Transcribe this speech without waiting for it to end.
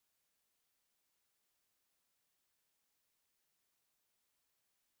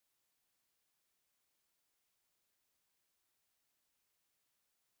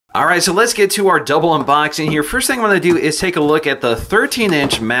All right, so let's get to our double unboxing here. First thing I'm going to do is take a look at the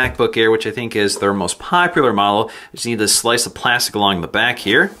 13-inch MacBook Air, which I think is their most popular model. Just need to slice the plastic along the back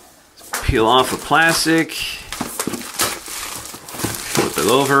here. Peel off the plastic, flip it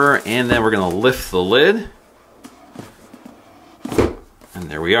over, and then we're going to lift the lid. And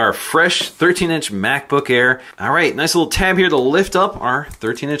there we are, fresh 13-inch MacBook Air. All right, nice little tab here to lift up our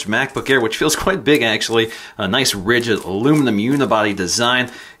 13-inch MacBook Air, which feels quite big actually. A nice rigid aluminum unibody design.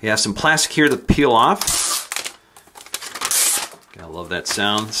 You have some plastic here to peel off. Gotta love that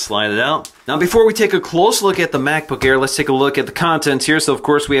sound. Slide it out. Now before we take a close look at the MacBook Air, let's take a look at the contents here. So of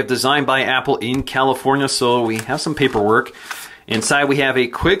course we have designed by Apple in California, so we have some paperwork. Inside we have a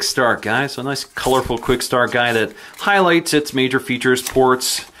quick start guide, so a nice colorful quick start guide that highlights its major features,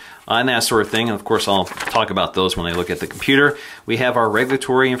 ports, and that sort of thing. And of course I'll talk about those when I look at the computer. We have our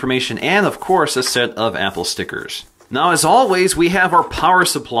regulatory information and of course a set of Apple stickers. Now as always we have our power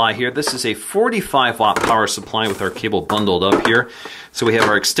supply here. This is a 45 watt power supply with our cable bundled up here. So we have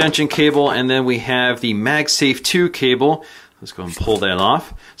our extension cable and then we have the MagSafe 2 cable. Let's go and pull that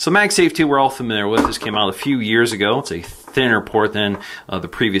off. So MagSafe 2 we're all familiar with. This came out a few years ago. It's a thinner port than the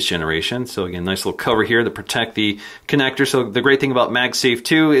previous generation. So again, nice little cover here to protect the connector. So the great thing about MagSafe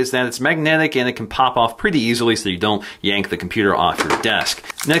 2 is that it's magnetic and it can pop off pretty easily so you don't yank the computer off your desk.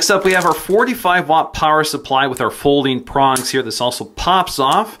 Next up we have our 45 watt power supply with our folding prongs here. This also pops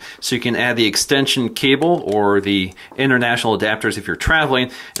off so you can add the extension cable or the international adapters if you're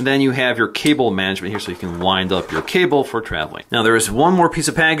traveling. And then you have your cable management here so you can wind up your cable for traveling. Now there is one more piece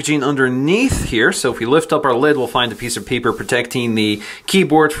of packaging underneath here. So if we lift up our lid, we'll find a piece of paper protecting the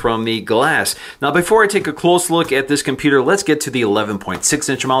keyboard from the glass. Now before I take a close look at this computer, let's get to the 11.6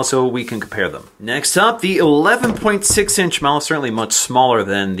 inch model so we can compare them. Next up, the 11.6 inch model, certainly much smaller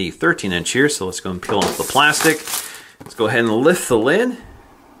than the 13 inch here, so let's go and peel off the plastic. Let's go ahead and lift the lid.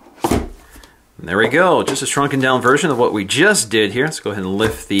 And there we go, just a shrunken down version of what we just did here. Let's go ahead and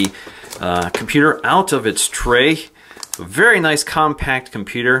lift the computer out of its tray. A very nice compact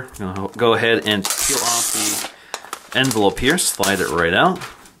computer. I'll go ahead and peel off the envelope here, slide it right out.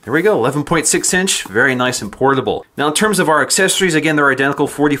 There we go, 11.6 inch, very nice and portable. Now in terms of our accessories, again, they're identical,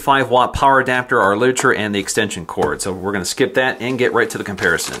 45 watt power adapter, our literature, and the extension cord. So we're gonna skip that and get right to the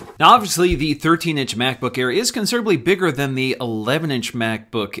comparison. Now obviously the 13-inch MacBook Air is considerably bigger than the 11-inch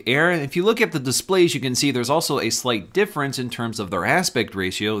MacBook Air. If you look at the displays, you can see there's also a slight difference in terms of their aspect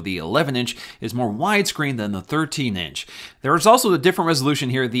ratio. The 11-inch is more widescreen than the 13-inch. There is also a different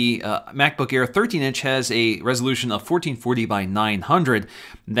resolution here. The MacBook Air 13-inch has a resolution of 1440 by 900.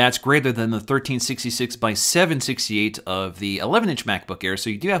 That's greater than the 1366 by 768 of the 11-inch MacBook Air, so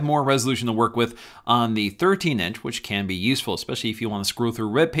you do have more resolution to work with on the 13-inch, which can be useful, especially if you want to scroll through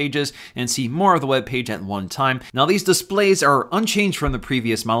web pages and see more of the web page at one time. Now these displays are unchanged from the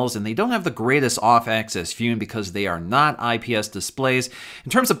previous models, and they don't have the greatest off-axis viewing because they are not IPS displays.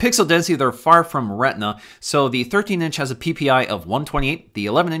 In terms of pixel density, they're far from Retina, so the 13-inch has a PPI of 128, the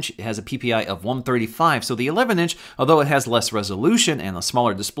 11-inch has a PPI of 135, so the 11-inch, although it has less resolution and a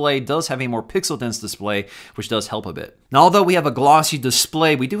smaller display, does have a more pixel dense display, which does help a bit. Now although we have a glossy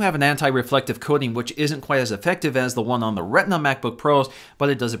display, we do have an anti-reflective coating which isn't quite as effective as the one on the Retina MacBook Pros, but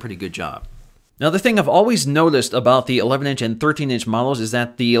it does a pretty good job. Now the thing I've always noticed about the 11-inch and 13-inch models is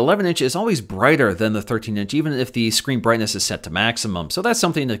that the 11-inch is always brighter than the 13-inch, even if the screen brightness is set to maximum. So that's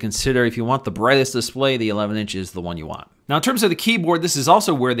something to consider. If you want the brightest display, the 11-inch is the one you want. Now in terms of the keyboard, this is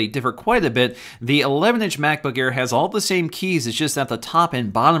also where they differ quite a bit. The 11-inch MacBook Air has all the same keys, it's just that the top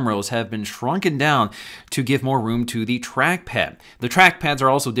and bottom rows have been shrunken down to give more room to the trackpad. The trackpads are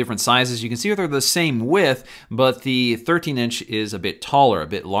also different sizes. You can see they're the same width, but the 13-inch is a bit taller, a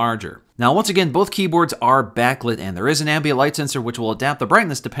bit larger. Now once again, both keyboards are backlit and there is an ambient light sensor which will adapt the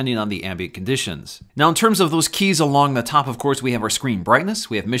brightness depending on the ambient conditions. Now in terms of those keys along the top, of course, we have our screen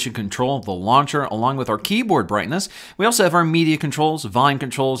brightness, we have mission control, the launcher, along with our keyboard brightness. We also have our media controls, volume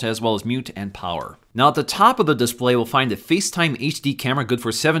controls, as well as mute and power. Now at the top of the display, we'll find a FaceTime HD camera good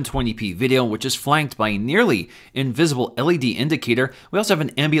for 720p video, which is flanked by a nearly invisible LED indicator. We also have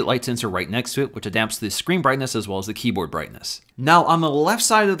an ambient light sensor right next to it, which adapts the screen brightness as well as the keyboard brightness. Now on the left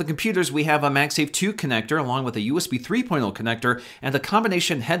side of the computers, we have a MagSafe 2 connector along with a USB 3.0 connector and a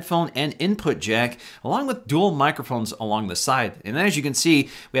combination headphone and input jack, along with dual microphones along the side. And as you can see,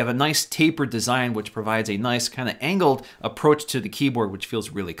 we have a nice tapered design which provides a nice kind of angled approach to the keyboard, which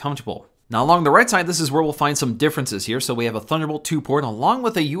feels really comfortable. Now along the right side, this is where we'll find some differences here. So we have a Thunderbolt 2 port along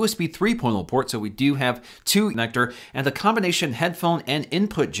with a USB 3.0 port. So we do have two connector and a combination headphone and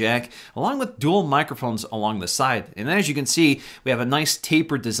input jack along with dual microphones along the side. And as you can see, we have a nice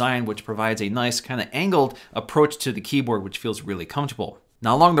tapered design which provides a nice kind of angled approach to the keyboard, which feels really comfortable.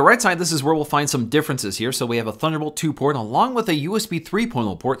 Now along the right side, this is where we'll find some differences here. So we have a Thunderbolt 2 port along with a USB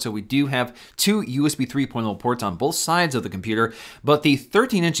 3.0 port. So we do have two USB 3.0 ports on both sides of the computer, but the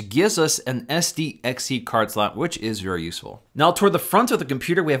 13-inch gives us an SDXC card slot, which is very useful. Now toward the front of the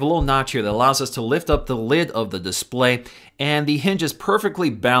computer, we have a little notch here that allows us to lift up the lid of the display, and the hinge is perfectly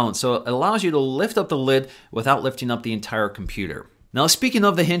balanced. So it allows you to lift up the lid without lifting up the entire computer. Now speaking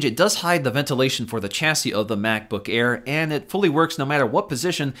of the hinge, it does hide the ventilation for the chassis of the MacBook Air, and it fully works no matter what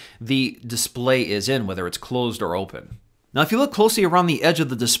position the display is in, whether it's closed or open. Now if you look closely around the edge of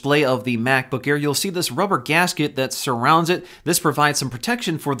the display of the MacBook Air, you'll see this rubber gasket that surrounds it. This provides some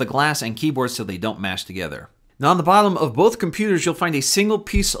protection for the glass and keyboard so they don't mash together. Now on the bottom of both computers, you'll find a single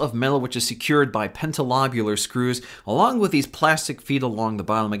piece of metal which is secured by pentalobular screws, along with these plastic feet along the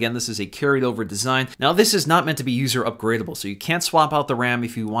bottom. Again, this is a carried over design. Now this is not meant to be user upgradable, so you can't swap out the RAM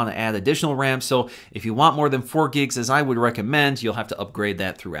if you want to add additional RAM. So if you want more than 4 gigs, as I would recommend, you'll have to upgrade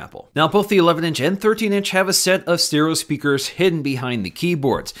that through Apple. Now both the 11-inch and 13-inch have a set of stereo speakers hidden behind the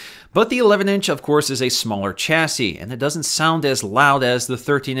keyboards. But the 11-inch, of course, is a smaller chassis, and it doesn't sound as loud as the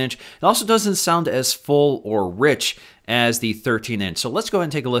 13-inch. It also doesn't sound as full or rich as the 13-inch. So let's go ahead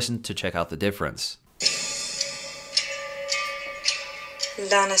and take a listen to check out the difference.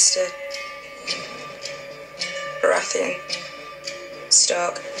 Lannister, Baratheon,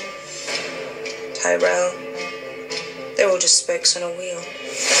 Stark, Tyrell, they're all just spokes on a wheel.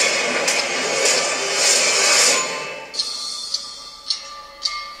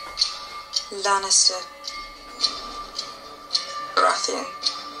 Lannister, Baratheon,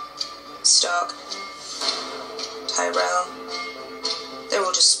 Stark, Tyrell, they're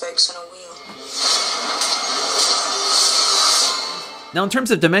all just spokes on a wheel. Now in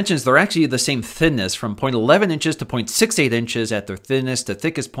terms of dimensions, they're actually the same thinness, from 0.11 inches to 0.68 inches at their thinnest to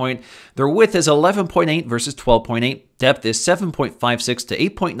thickest point. Their width is 11.8 versus 12.8. Depth is 7.56 to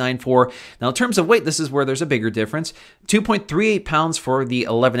 8.94. Now in terms of weight, this is where there's a bigger difference. 2.38 pounds for the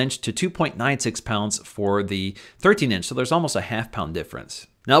 11-inch to 2.96 pounds for the 13-inch. So there's almost a half-pound difference.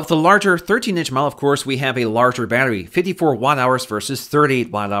 Now with the larger 13-inch model, of course, we have a larger battery, 54 watt-hours versus 38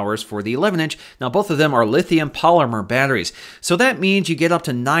 watt-hours for the 11-inch. Now both of them are lithium polymer batteries. So that means you get up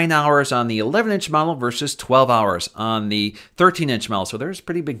to 9 hours on the 11-inch model versus 12 hours on the 13-inch model. So there's a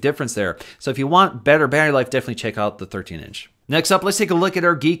pretty big difference there. So if you want better battery life, definitely check out the 13-inch. Next up, let's take a look at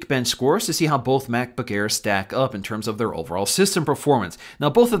our Geekbench scores to see how both MacBook Airs stack up in terms of their overall system performance. Now,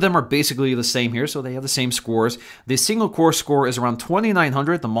 both of them are basically the same here, so they have the same scores. The single-core score is around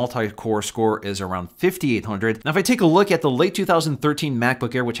 2,900. The multi-core score is around 5,800. Now, if I take a look at the late 2013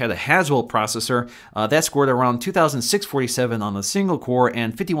 MacBook Air, which had a Haswell processor, that scored around 2,647 on the single-core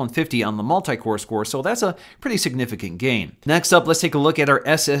and 5,150 on the multi-core score, so that's a pretty significant gain. Next up, let's take a look at our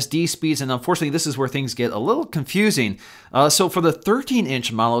SSD speeds, and unfortunately, this is where things get a little confusing. So for the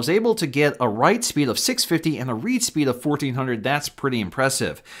 13-inch model, I was able to get a write speed of 650 and a read speed of 1400. That's pretty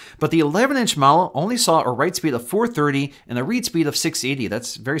impressive. But the 11-inch model only saw a write speed of 430 and a read speed of 680.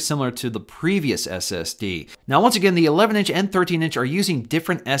 That's very similar to the previous SSD. Now, once again, the 11-inch and 13-inch are using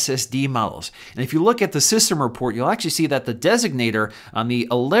different SSD models. And if you look at the system report, you'll actually see that the designator on the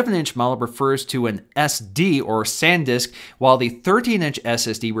 11-inch model refers to an SD or SandDisk, while the 13-inch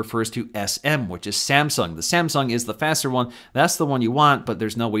SSD refers to SM, which is Samsung. The Samsung is the faster one. That's the one you want, but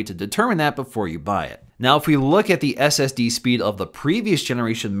there's no way to determine that before you buy it. Now, if we look at the SSD speed of the previous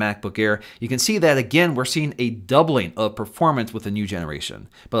generation MacBook Air, you can see that again, we're seeing a doubling of performance with the new generation.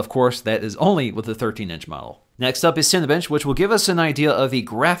 But of course, that is only with the 13-inch model. Next up is SandDisk, which will give us an idea of the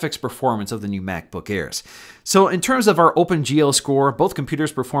graphics performance of the new MacBook Airs. So in terms of our OpenGL score, both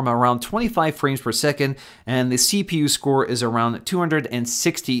computers perform around 25 frames per second, and the CPU score is around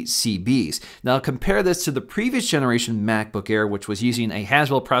 260 CBs. Now compare this to the previous generation MacBook Air, which was using a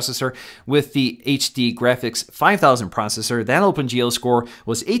Haswell processor with the HD Graphics 5000 processor. That OpenGL score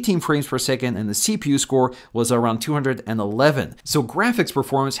was 18 frames per second, and the CPU score was around 211. So graphics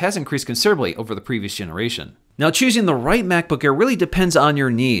performance has increased considerably over the previous generation. Now, choosing the right MacBook Air really depends on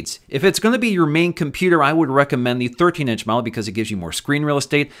your needs. If it's going to be your main computer, I would recommend the 13-inch model because it gives you more screen real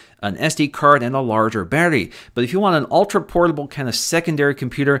estate, an SD card, and a larger battery. But if you want an ultra-portable kind of secondary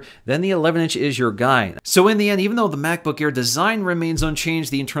computer, then the 11-inch is your guy. So in the end, even though the MacBook Air design remains unchanged,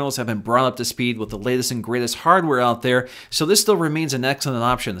 the internals have been brought up to speed with the latest and greatest hardware out there. So this still remains an excellent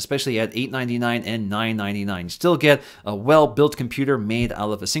option, especially at $899 and $999. You still get a well-built computer made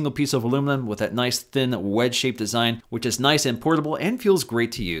out of a single piece of aluminum with that nice thin wedge-shaped design, which is nice and portable and feels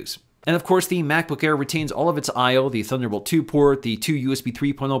great to use. And of course, the MacBook Air retains all of its I/O, the Thunderbolt 2 port, the 2 USB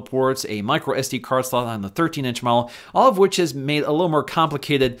 3.0 ports, a micro SD card slot on the 13-inch model, all of which is made a little more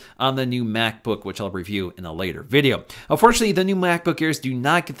complicated on the new MacBook, which I'll review in a later video. Unfortunately, the new MacBook Airs do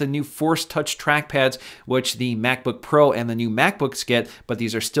not get the new Force Touch trackpads, which the MacBook Pro and the new MacBooks get, but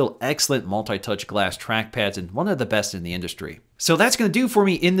these are still excellent multi-touch glass trackpads and one of the best in the industry. So that's going to do for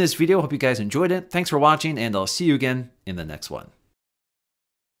me in this video. Hope you guys enjoyed it. Thanks for watching, and I'll see you again in the next one.